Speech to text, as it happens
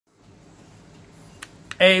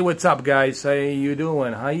Hey, what's up, guys? How you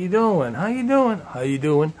doing? How you doing? How you doing? How you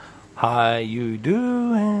doing? How you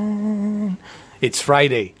doing? It's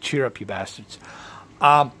Friday. Cheer up, you bastards.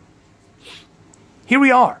 Here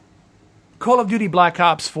we are. Call of Duty Black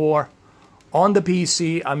Ops 4 on the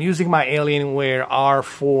PC. I'm using my Alienware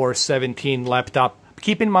R417 laptop.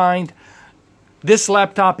 Keep in mind, this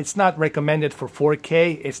laptop, it's not recommended for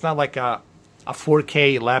 4K. It's not like a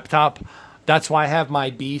 4K laptop. That's why I have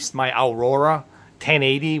my beast, my Aurora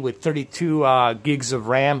 1080 with 32 gigs of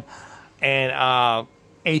RAM and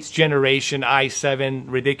 8th generation i7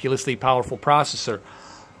 ridiculously powerful processor.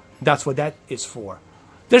 That's what that is for.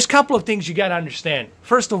 There's a couple of things you got to understand.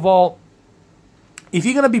 First of all, if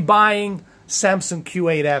you're going to be buying Samsung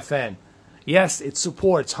Q8fn, yes, it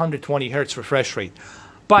supports 120 Hz refresh rate.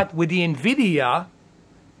 But with the Nvidia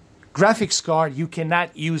graphics card, you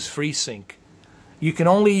cannot use FreeSync. You can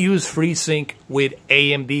only use FreeSync with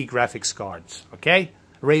AMD graphics cards, okay?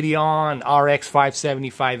 Radeon, RX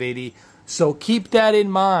 570, 580. So keep that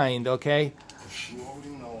in mind, okay?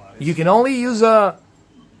 You can only use a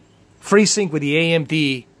FreeSync with the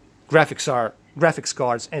AMD graphics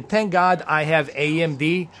cards. And thank God I have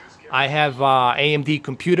AMD. I have AMD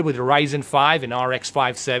computer with a Ryzen 5 and RX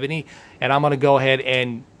 570. And I'm going to go ahead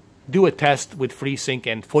and do a test with FreeSync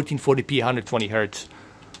and 1440p 120 Hz,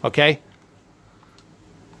 okay?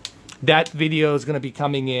 That video is going to be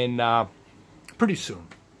coming in pretty soon.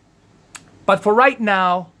 But for right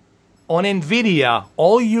now, on Nvidia,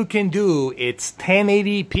 all you can do is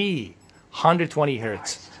 1080p, 120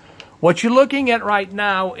 Hz. What you're looking at right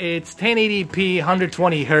now, it's 1080p,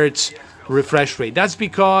 120 Hz refresh rate. That's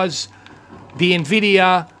because the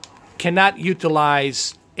Nvidia cannot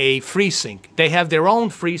utilize a FreeSync. They have their own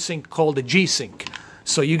FreeSync called a G-Sync.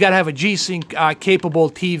 So you got to have a G-Sync capable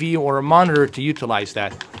TV or a monitor to utilize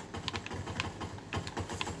that.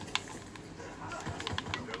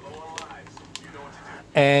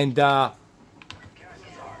 And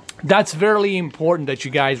that's very important that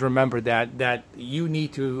you guys remember that you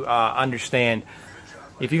need to understand.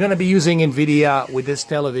 If you're going to be using Nvidia with this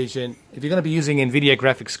television, if you're going to be using Nvidia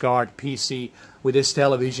graphics card PC with this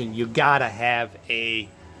television, you got to have a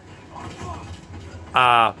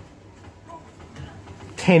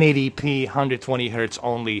 1080p 120 Hz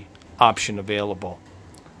only option available.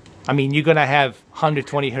 I mean, you're going to have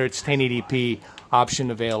 120 Hz 1080p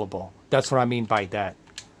option available. That's what I mean by that.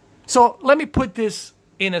 So let me put this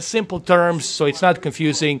in a simple terms so it's not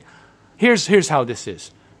confusing. Here's how this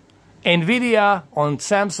is. Nvidia on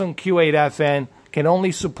Samsung Q8fn can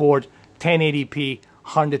only support 1080p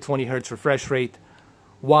 120 Hz refresh rate,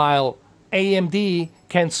 while AMD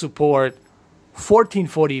can support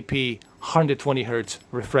 1440p 120 Hz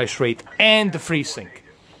refresh rate and the FreeSync.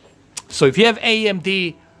 So if you have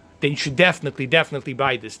AMD, then you should definitely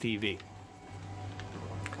buy this TV.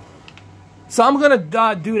 So I'm going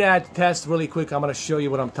to do that test really quick. I'm going to show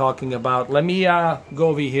you what I'm talking about. Let me go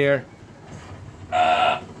over here.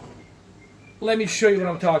 Let me show you what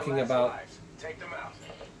I'm talking about.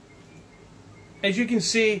 As you can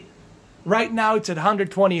see, right now it's at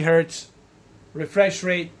 120 Hz refresh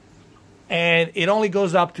rate, and it only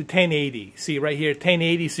goes up to 1080. See right here,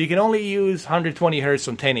 1080. So you can only use 120 Hz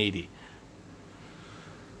on 1080.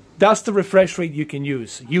 That's the refresh rate you can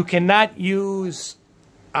use. You cannot use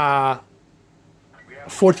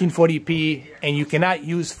 1440p, and you cannot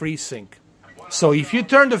use FreeSync. So if you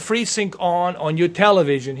turn the FreeSync on your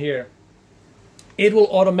television here, it will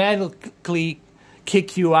automatically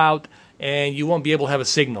kick you out and you won't be able to have a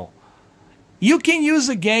signal. You can use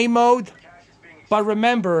a game mode, but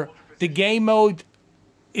remember, the game mode,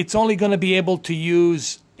 it's only going to be able to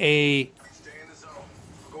use a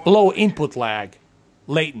low input lag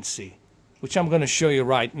latency, which I'm going to show you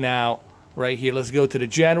right now. Right here, let's go to the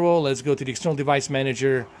general. Let's go to the external device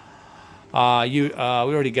manager. We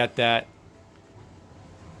already got that.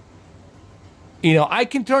 You know, I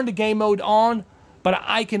can turn the game mode on, but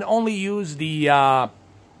I can only use the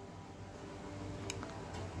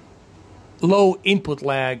low input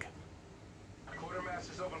lag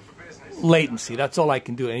latency. That's all I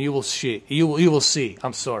can do, and you will see. You will see.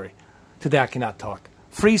 I'm sorry. Today I cannot talk.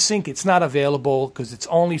 FreeSync, it's not available because it's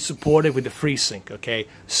only supported with the FreeSync. Okay,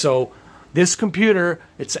 so this computer,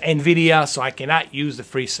 it's Nvidia, so I cannot use the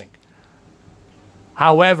FreeSync.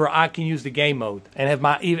 However, I can use the game mode and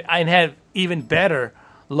have even better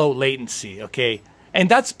low latency, okay? And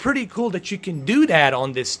that's pretty cool that you can do that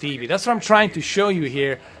on this TV. That's what I'm trying to show you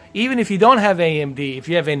here. Even if you don't have AMD, if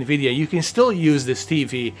you have Nvidia, you can still use this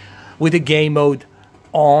TV with the game mode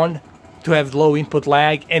on to have low input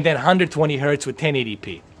lag and then 120 Hz with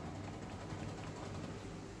 1080p.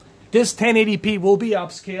 This 1080p will be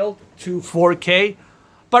upscaled to 4K.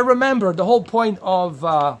 But remember, the whole point of They're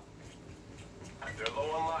low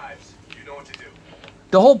on lives. You know what to do.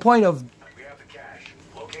 the whole point of We have the cash.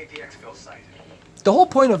 Locate the exfil site. the whole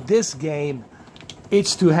point of this game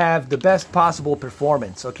is to have the best possible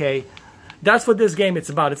performance. Okay, that's what this game it's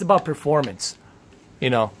about. It's about performance, you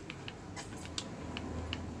know.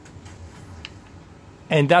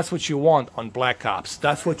 And that's what you want on Black Ops.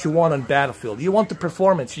 That's what you want on Battlefield. You want the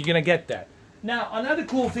performance. You're going to get that. Now, another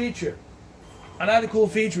cool feature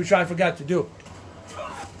which I forgot to do.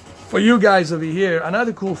 For you guys over here,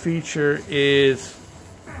 another cool feature is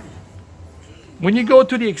when you go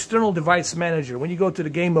to the external device manager, when you go to the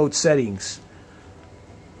game mode settings,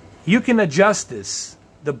 you can adjust this.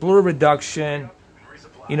 The blur reduction,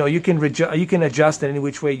 you know, you can adjust it any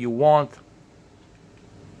which way you want.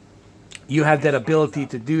 You have that ability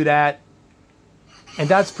to do that, and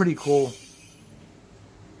that's pretty cool.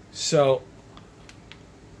 So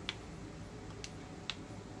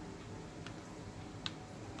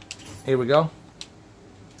here we go.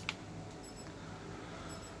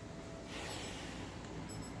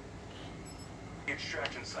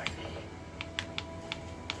 Extraction site.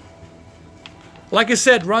 Like I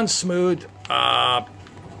said, runs smooth.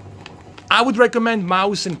 I would recommend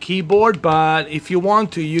mouse and keyboard, but if you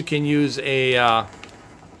want to, you can use a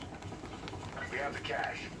We have the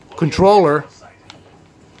cash. controller.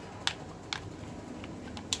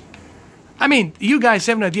 I mean, you guys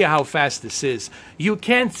have no idea how fast this is. You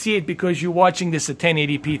can't see it because you're watching this at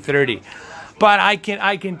 1080p 30. But I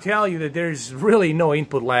can tell you that there's really no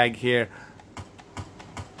input lag here.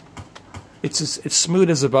 It's smooth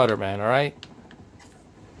as a butter, man, all right?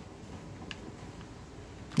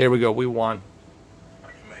 There we go, we won.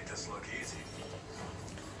 Make this look easy.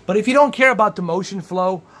 But if you don't care about the motion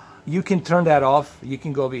flow, you can turn that off. You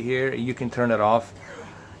can go over here, you can turn it off.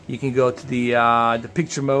 You can go to the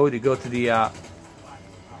picture mode, you go to the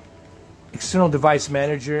external device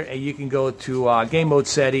manager, and you can go to game mode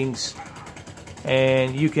settings,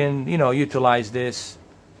 and you can, you know, utilize this.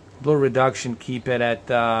 Blur reduction, keep it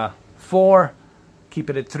at 4, keep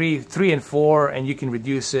it at 3 and 4, and you can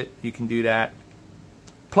reduce it. You can do that.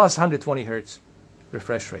 Plus 120 hertz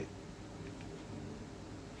refresh rate.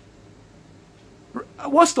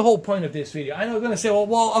 What's the whole point of this video? I know you're going to say,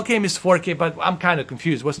 well, okay, Mr. 4K, but I'm kind of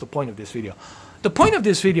confused. What's the point of this video? The point of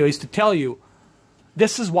this video is to tell you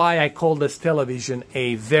this is why I call this television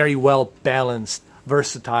a very well-balanced,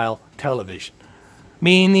 versatile television.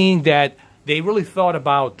 Meaning that they really thought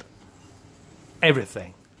about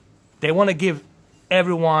everything. They want to give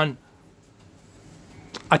everyone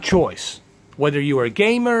a choice. Whether you're a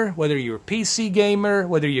gamer, whether you're a PC gamer,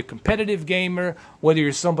 whether you're a competitive gamer, whether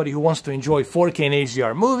you're somebody who wants to enjoy 4K and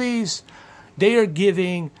HDR movies, they are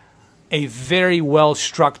giving a very well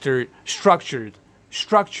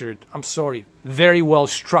very well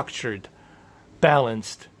structured,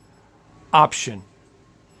 balanced option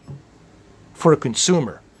for a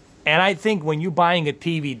consumer. And I think when you're buying a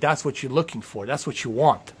TV, that's what you're looking for. That's what you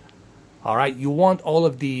want. All right? You want all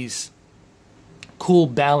of these cool,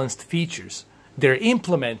 balanced features. They're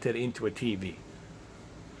implemented into a TV.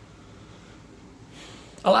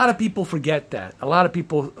 A lot of people forget that. A lot of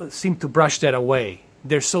people seem to brush that away.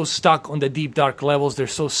 They're so stuck on the deep dark levels. They're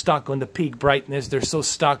so stuck on the peak brightness. They're so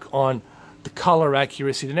stuck on the color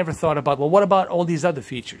accuracy. They never thought about, well, what about all these other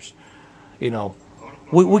features? You know,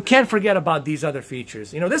 we can't forget about these other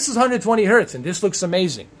features. You know, this is 120 hertz, and this looks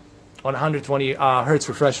amazing on 120 hertz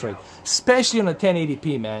refresh rate, especially on a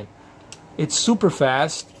 1080p, man. It's super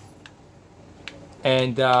fast,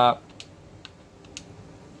 and like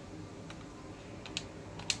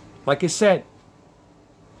I said,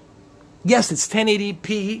 yes, it's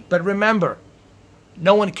 1080p, but remember,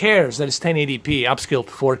 no one cares that it's 1080p upscaled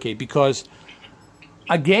to 4K, because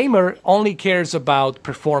a gamer only cares about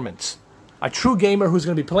performance. A true gamer who's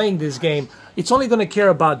going to be playing this game, it's only going to care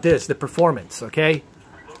about this, the performance, okay?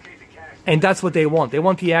 And that's what they want. They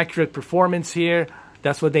want the accurate performance here.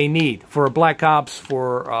 That's what they need for Black Ops,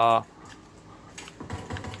 for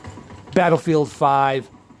Battlefield 5,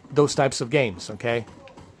 those types of games, okay?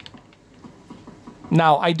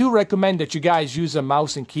 Now, I do recommend that you guys use a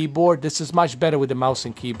mouse and keyboard. This is much better with the mouse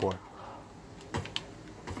and keyboard.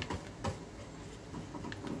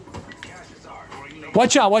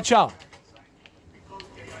 Watch out, watch out.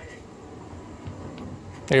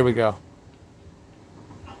 There we go.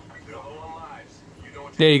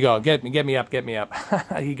 There you go. Get me up, get me up.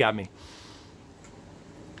 He got me.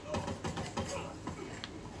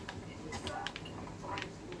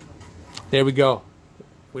 There we go.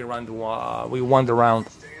 We won the round.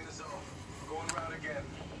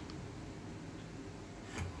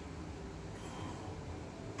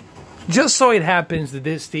 Just so it happens that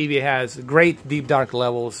this TV has great deep dark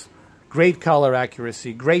levels, great color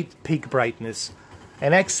accuracy, great peak brightness,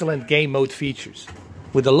 and excellent game mode features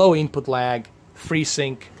with a low input lag,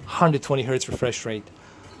 FreeSync, 120 Hz refresh rate.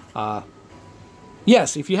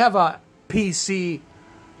 Yes, if you have a PC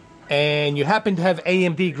and you happen to have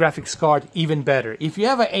AMD graphics card, even better. If you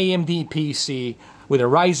have an AMD PC with a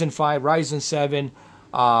Ryzen 5, Ryzen 7,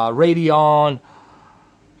 Radeon,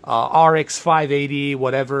 RX 580,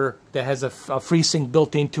 whatever, that has a FreeSync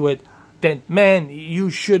built into it, then man, you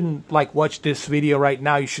shouldn't like watch this video right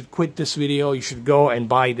now. You should quit this video. You should go and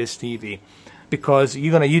buy this TV because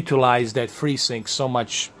you're going to utilize that FreeSync so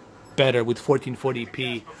much better with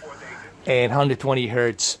 1440p and 120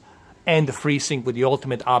 Hertz and the FreeSync with the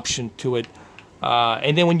ultimate option to it.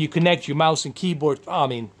 And then when you connect your mouse and keyboard, I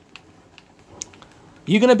mean,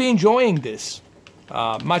 you're going to be enjoying this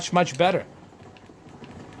much, much better.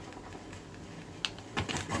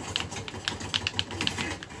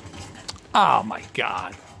 Oh my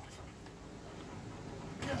God.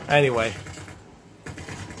 Anyway,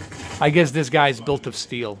 I guess this guy's built of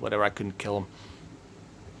steel. Whatever, I couldn't kill him.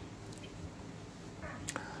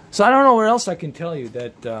 So I don't know where else I can tell you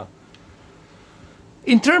that.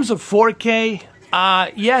 In terms of 4K,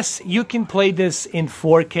 yes, you can play this in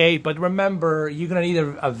 4K, but remember, you're going to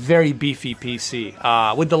need a very beefy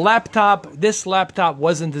PC. With the laptop, this laptop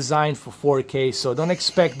wasn't designed for 4K, so don't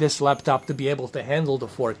expect this laptop to be able to handle the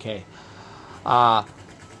 4K.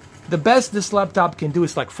 The best this laptop can do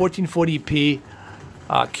is like 1440p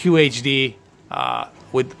QHD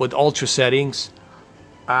with ultra settings.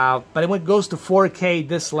 But when it goes to 4K,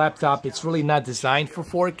 this laptop, it's really not designed for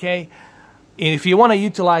 4K. And if you want to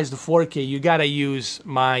utilize the 4K, you got to use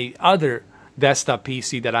my other desktop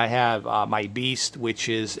PC that I have, my Beast, which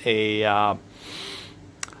is a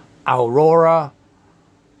Aurora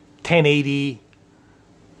 1080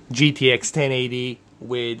 GTX 1080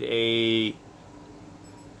 with a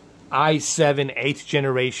i7 8th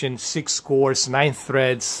generation, 6 cores, 9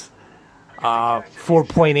 threads,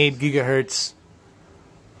 4.8 gigahertz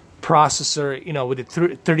processor, you know, with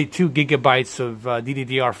the 32 gigabytes of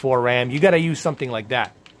DDR4 RAM. You got to use something like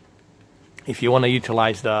that if you want to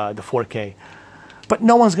utilize the 4K. But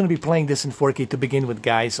no one's going to be playing this in 4K to begin with,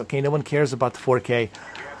 guys. Okay, no one cares about the 4K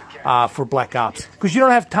for Black Ops because you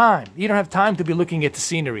don't have time. You don't have time to be looking at the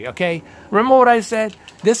scenery. Okay, remember what I said?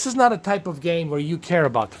 This is not a type of game where you care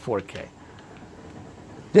about the 4K.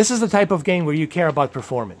 This is the type of game where you care about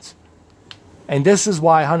performance, and this is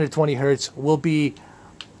why 120 Hertz will be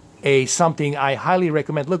something I highly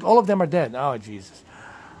recommend. Look, all of them are dead. Oh, Jesus.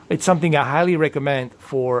 It's something I highly recommend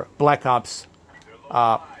for Black Ops.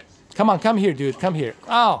 Come on, come here, dude. Come here.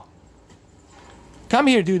 Oh. Come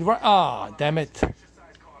here, dude. Oh, damn it.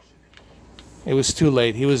 It was too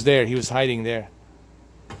late. He was there. He was hiding there.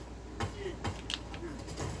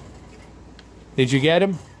 Did you get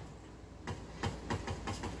him?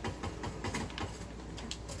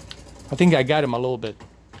 I think I got him a little bit.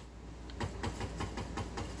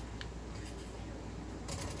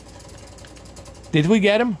 Did we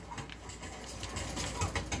get him?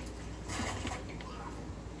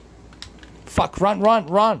 Fuck, run, run,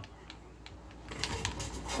 run.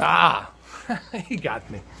 Ah, he got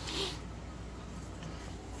me.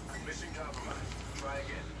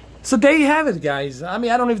 So there you have it, guys. I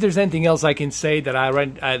mean, I don't know if there's anything else I can say that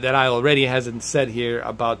I already hasn't said here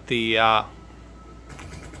about the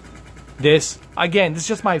this. Again, this is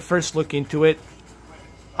just my first look into it.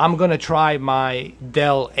 I'm gonna try my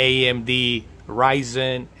Dell AMD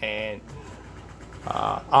Ryzen and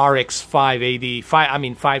RX 570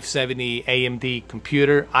 AMD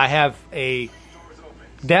computer. I have a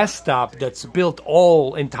desktop that's built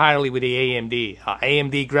all entirely with the AMD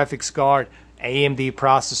AMD graphics card, AMD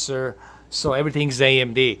processor, so everything's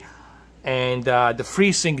AMD. And the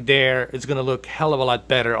FreeSync there is going to look hell of a lot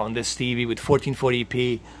better on this TV with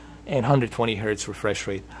 1440p and 120 Hz refresh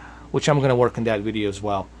rate, which I'm going to work on that video as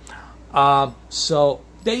well. So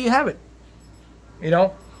there you have it. You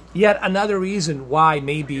know, yet another reason why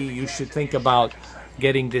maybe you should think about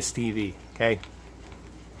getting this TV, okay?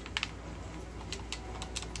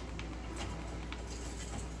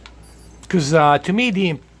 Because to me,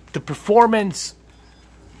 the performance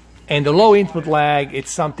and the low input lag,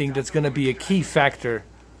 it's something that's going to be a key factor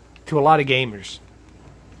to a lot of gamers.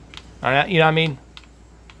 All right, you know what I mean?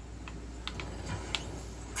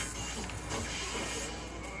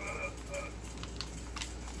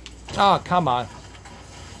 Oh, come on.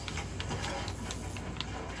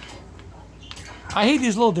 I hate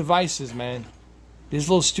these little devices, man. These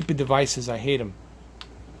little stupid devices, I hate them.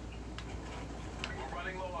 We're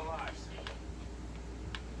running low on lives.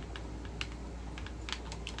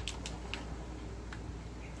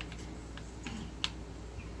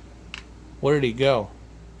 Where did he go?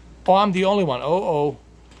 Oh, I'm the only one. Oh.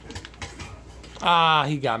 Ah,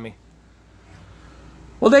 he got me.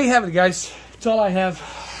 Well, there you have it, guys. That's all I have.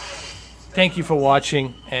 Thank you for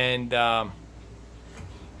watching. And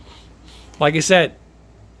like I said,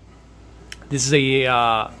 this is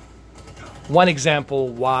a one example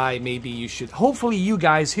why maybe you should. Hopefully you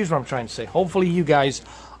guys, here's what I'm trying to say. Hopefully you guys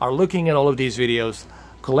are looking at all of these videos,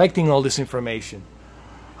 collecting all this information.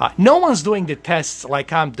 No one's doing the tests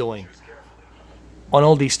like I'm doing on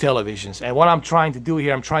all these televisions. And what I'm trying to do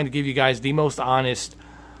here, I'm trying to give you guys the most honest,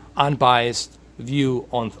 unbiased view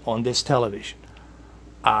on this television.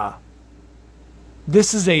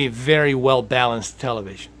 This is a very well-balanced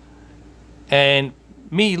television. And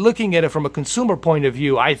me looking at it from a consumer point of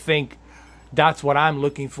view, I think that's what I'm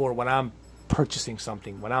looking for when I'm purchasing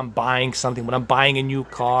something, when I'm buying something, when I'm buying a new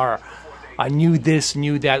car, a new this,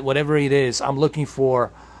 new that, whatever it is. I'm looking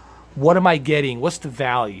for, what am I getting? What's the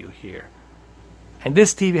value here? And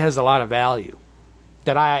this TV has a lot of value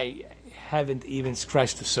that I haven't even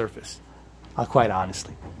scratched the surface, quite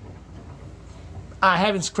honestly. I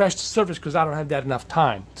haven't scratched the surface because I don't have that enough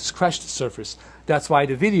time to scratch the surface. That's why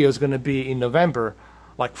the video is going to be in November,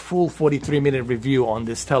 like full 43-minute review on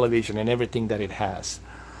this television and everything that it has.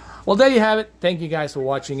 Well, there you have it. Thank you guys for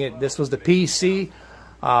watching it. This was the PC,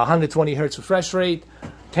 120 Hz refresh rate,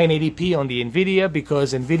 1080p on the Nvidia,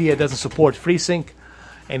 because Nvidia doesn't support FreeSync.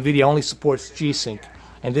 Nvidia only supports G-Sync.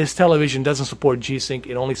 And this television doesn't support G-Sync.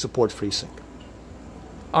 It only supports FreeSync.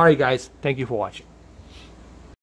 Alright guys, thank you for watching.